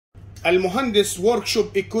Al-Muhandis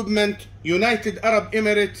Workshop Equipment, United Arab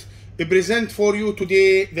Emirates, present for you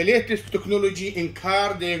today the latest technology in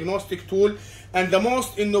car diagnostic tool and the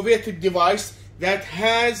most innovative device that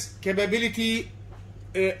has capability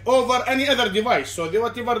over any other device. So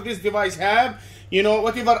whatever this device have,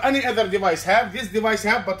 whatever any other device have, this device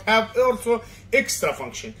have, but have also extra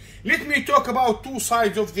function. Let me talk about two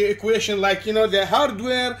sides of the equation, like the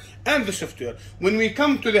hardware and the software. When we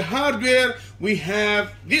come to the hardware, we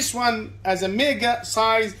have this one as a mega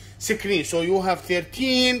size screen. So you have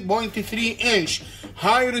 13.3 inch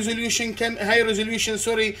high resolution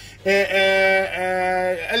LCD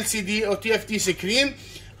or TFT screen,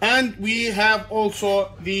 and we have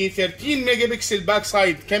also the 13 megapixel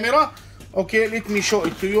backside camera. Okay, let me show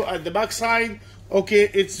it to you at the back side. Okay,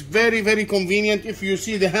 it's very convenient. If you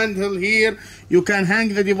see the handle here, you can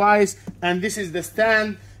hang the device, and this is the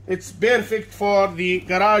stand. It's perfect for the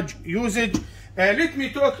garage usage. Let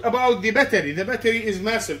me talk about the battery. The battery is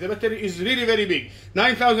massive. The battery is really very big.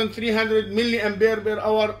 9,300 milliampere per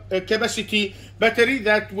hour capacity battery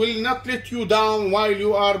that will not let you down while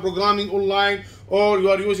you are programming online or you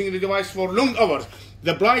are using the device for long hours.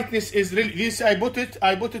 The brightness is really, this I put it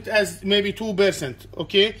as maybe 2%.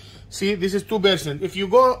 Okay, see, this is 2%. If you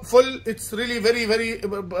go full, it's really very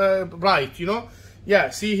bright,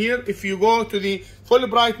 Yeah, see here, if you go to the full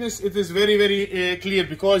brightness, it is very clear,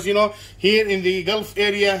 because here in the Gulf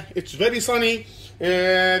area it's very sunny.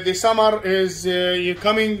 The summer is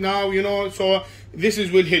coming now, so this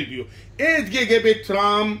will help you. 8 gigabit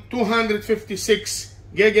RAM, 256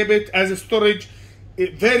 gigabit as a storage.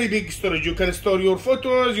 Very big storage. You can store your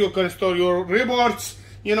photos, you can store your reports.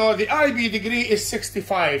 The IP degree is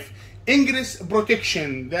 65. Ingress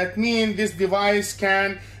protection, that means this device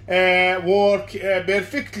can work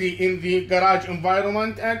perfectly in the garage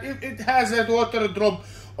environment, and if it has a water drop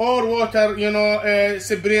or water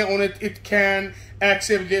spray on it, it can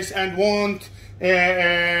accept this and won't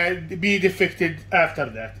be defected after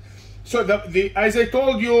that. So as I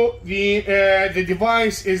told you, the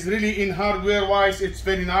device is really, in hardware wise, it's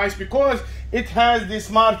very nice because it has the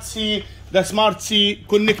Smart C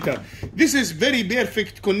connector. This is very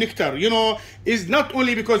perfect connector. Is not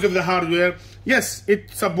only because of the hardware. Yes,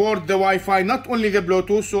 it supports the Wi-Fi, not only the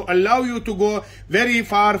Bluetooth, so allow you to go very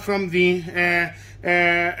far from the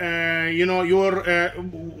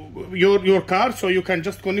your car, so you can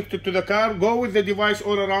just connect it to the car, go with the device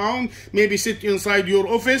all around, maybe sit inside your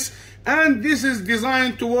office. And this is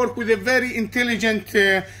designed to work with a very intelligent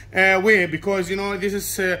way, because this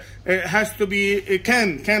is has to be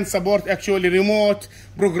can support actually remote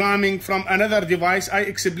programming from another device. I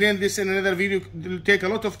explained this in another video. It will take a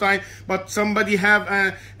lot of time, but somebody have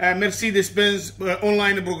a Mercedes-Benz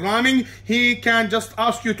online programming, he can just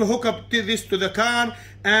ask you to hook up this to the car,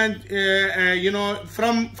 and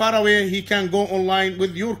from far away he can go online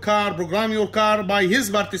with your car, program your car by his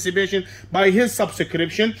participation, by his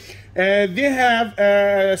subscription. They have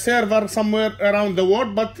a server somewhere around the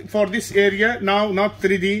world, but for this area now, not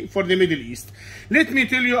 3D for the Middle East. Let me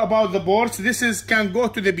tell you about the ports. This can go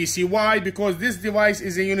to the PC. Why? Because this device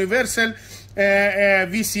is a universal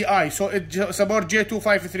VCI, so it supports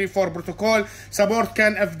J2534 protocol, support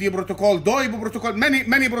CAN FD protocol, DOIB protocol,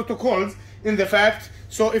 many protocols in the fact.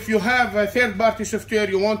 So if you have a third-party software,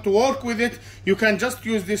 you want to work with it, you can just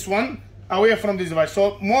use this one away from this device.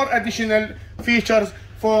 So more additional features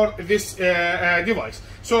for this device.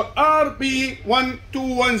 So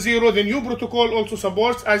RP1210, the new protocol, also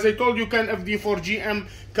supports, as I told you, CAN FD for GM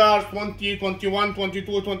cars 20, 21,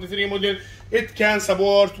 22, 23 model. It can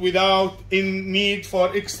support without need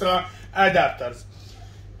for extra adapters.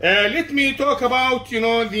 Let me talk about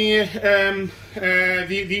the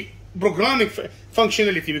programming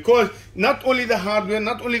functionality, because not only the hardware,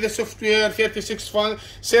 not only the software, 36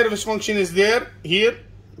 service function is there. Here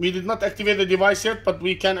we did not activate the device yet, but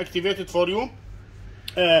we can activate it for you.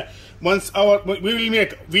 We will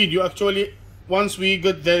make video actually once we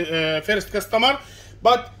get the first customer.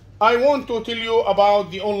 But I want to tell you about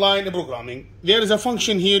the online programming. There is a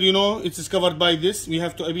function here, it is covered by this. We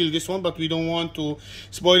have to enable this one, but we don't want to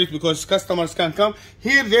spoil it because customers can come.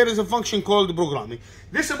 Here there is a function called programming.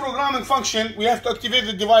 This programming function, we have to activate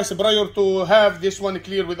the device prior to have this one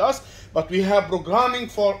clear with us. But we have programming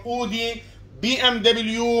for Audi,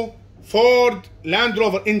 BMW, Ford, Land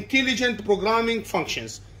Rover, intelligent programming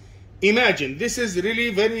functions. Imagine, this is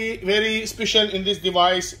really very special in this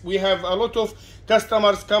device. We have a lot of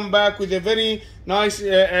customers come back with a very nice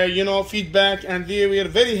feedback, and they were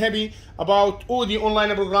very happy about Audi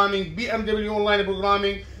online programming, BMW online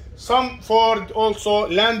programming, some Ford also,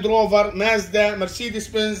 Land Rover, Mazda,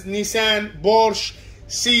 Mercedes-Benz, Nissan, Porsche,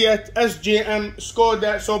 Seat, SJM,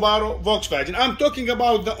 Skoda, Subaru, Volkswagen. I'm talking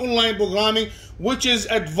about the online programming, which is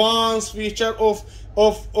advanced feature of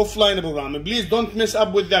offline programming. Please don't mess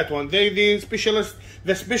up with that one. The specialist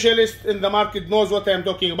in the market knows what I'm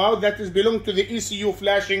talking about. That is belong to the ECU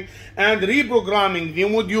flashing and reprogramming the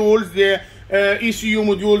modules, the ECU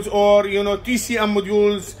modules, or TCM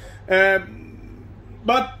modules,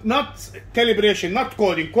 but not calibration, not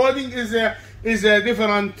coding. Coding is a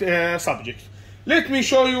different subject. Let me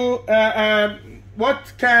show you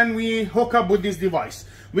what can we hook up with this device.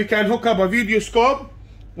 We can hook up a video scope,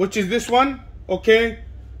 which is this one. Okay,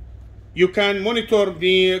 you can monitor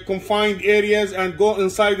the confined areas and go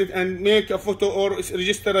inside it and make a photo or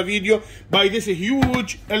register a video by this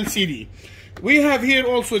huge LCD. We have here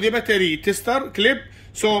also the battery tester clip.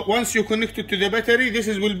 So once you connect it to the battery, this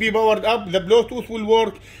will be powered up. The Bluetooth will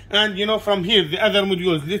work, and from here the other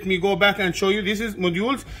modules. Let me go back and show you. This is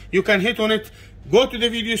modules. You can hit on it, go to the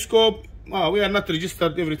video scope. We are not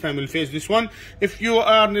registered every time we'll face this one. If you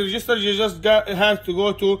are registered, you just have to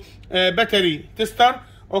go to battery tester,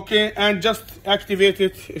 okay, and just activate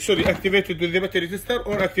it with the battery tester,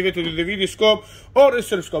 or activate it with the video scope or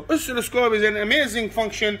oscilloscope. Oscilloscope is an amazing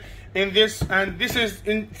function in this, and this is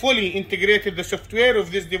fully integrated. The software of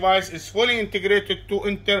this device is fully integrated to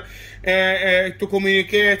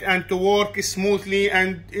communicate and to work smoothly,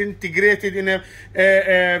 and integrated in a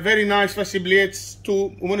very nice facilitates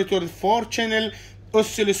to monitor 4-channel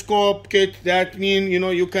oscilloscope kit. That means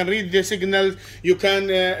you can read the signals, you can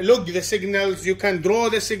log the signals, you can draw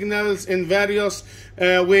the signals in various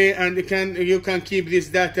way, and you can keep this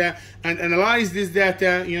data and analyze this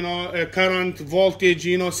data, current, voltage,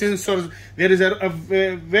 sensors. There is a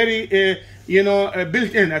very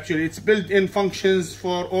built-in, actually it's built-in functions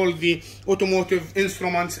for all the automotive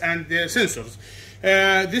instruments and sensors.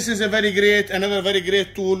 This is another very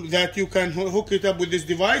great tool that you can hook it up with this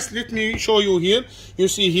device. Let me show you here. You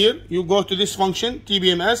see here, you go to this function,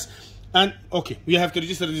 TBMS, and okay, we have to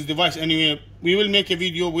register this device anyway. We will make a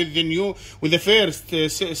video with the first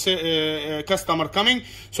customer coming.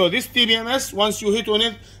 So this TBMS, once you hit on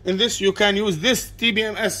it, in this you can use this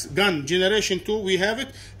TBMS gun generation 2. We have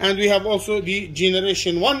it, and we have also the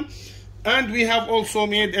generation 1. And we have also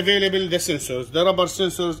made available the sensors, the rubber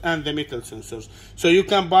sensors and the metal sensors. So you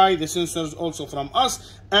can buy the sensors also from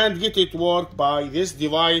us and get it work by this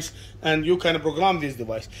device, and you can program this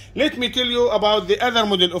device. Let me tell you about the other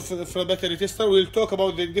model of battery tester. We'll talk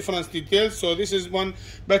about the different details. So this is one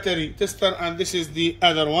battery tester, and this is the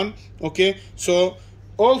other one. Okay, so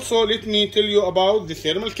also let me tell you about the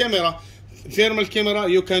thermal camera. Thermal camera,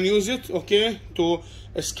 you can use it, okay, to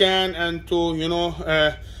scan and to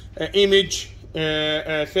image,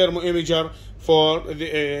 thermo imager for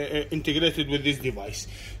the integrated with this device.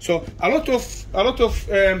 So a lot of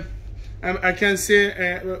I can say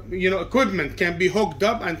equipment can be hooked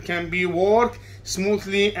up and can be worked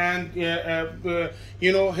smoothly, and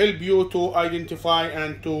help you to identify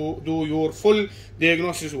and to do your full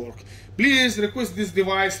diagnosis work. Please request this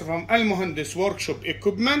device from Al Muhandis Workshop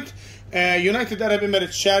Equipment, United Arab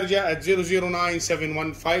Emirates, Sharjah, at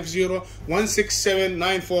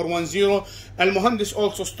 0097150167941. Al Muhandis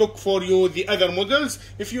also stock for you the other models.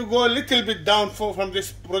 If you go a little bit down from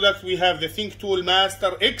this product, we have the thinktool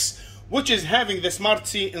Master X, which is having the Smart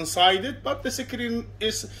C inside it, but the screen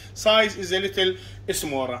size is a little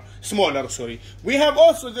smaller. Sorry. We have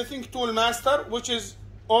also the thinktool Master, which is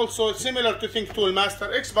also similar to thinktool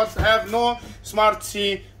Master X, but have no Smart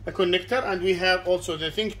C connector. And we have also the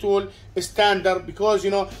thinktool Standard, because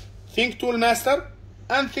thinktool Master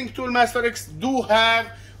and thinktool Master X do have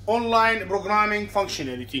online programming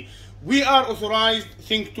functionality. We are authorized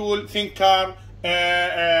thinktool ThinkCar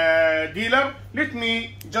dealer. Let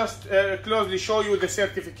me just closely show you the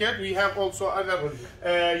certificate. We have also other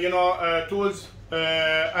tools,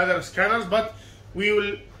 other scanners, but we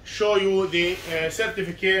will show you the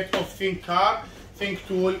certificate of ThinkCar,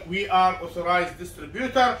 thinktool. We are authorized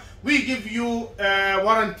distributor. We give you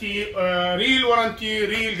warranty, real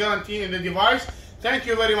guarantee in the device. Thank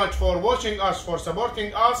you very much for watching us, for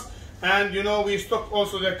supporting us. And we stock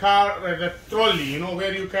also the trolley,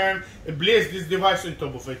 where you can place this device on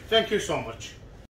top of it. Thank you so much.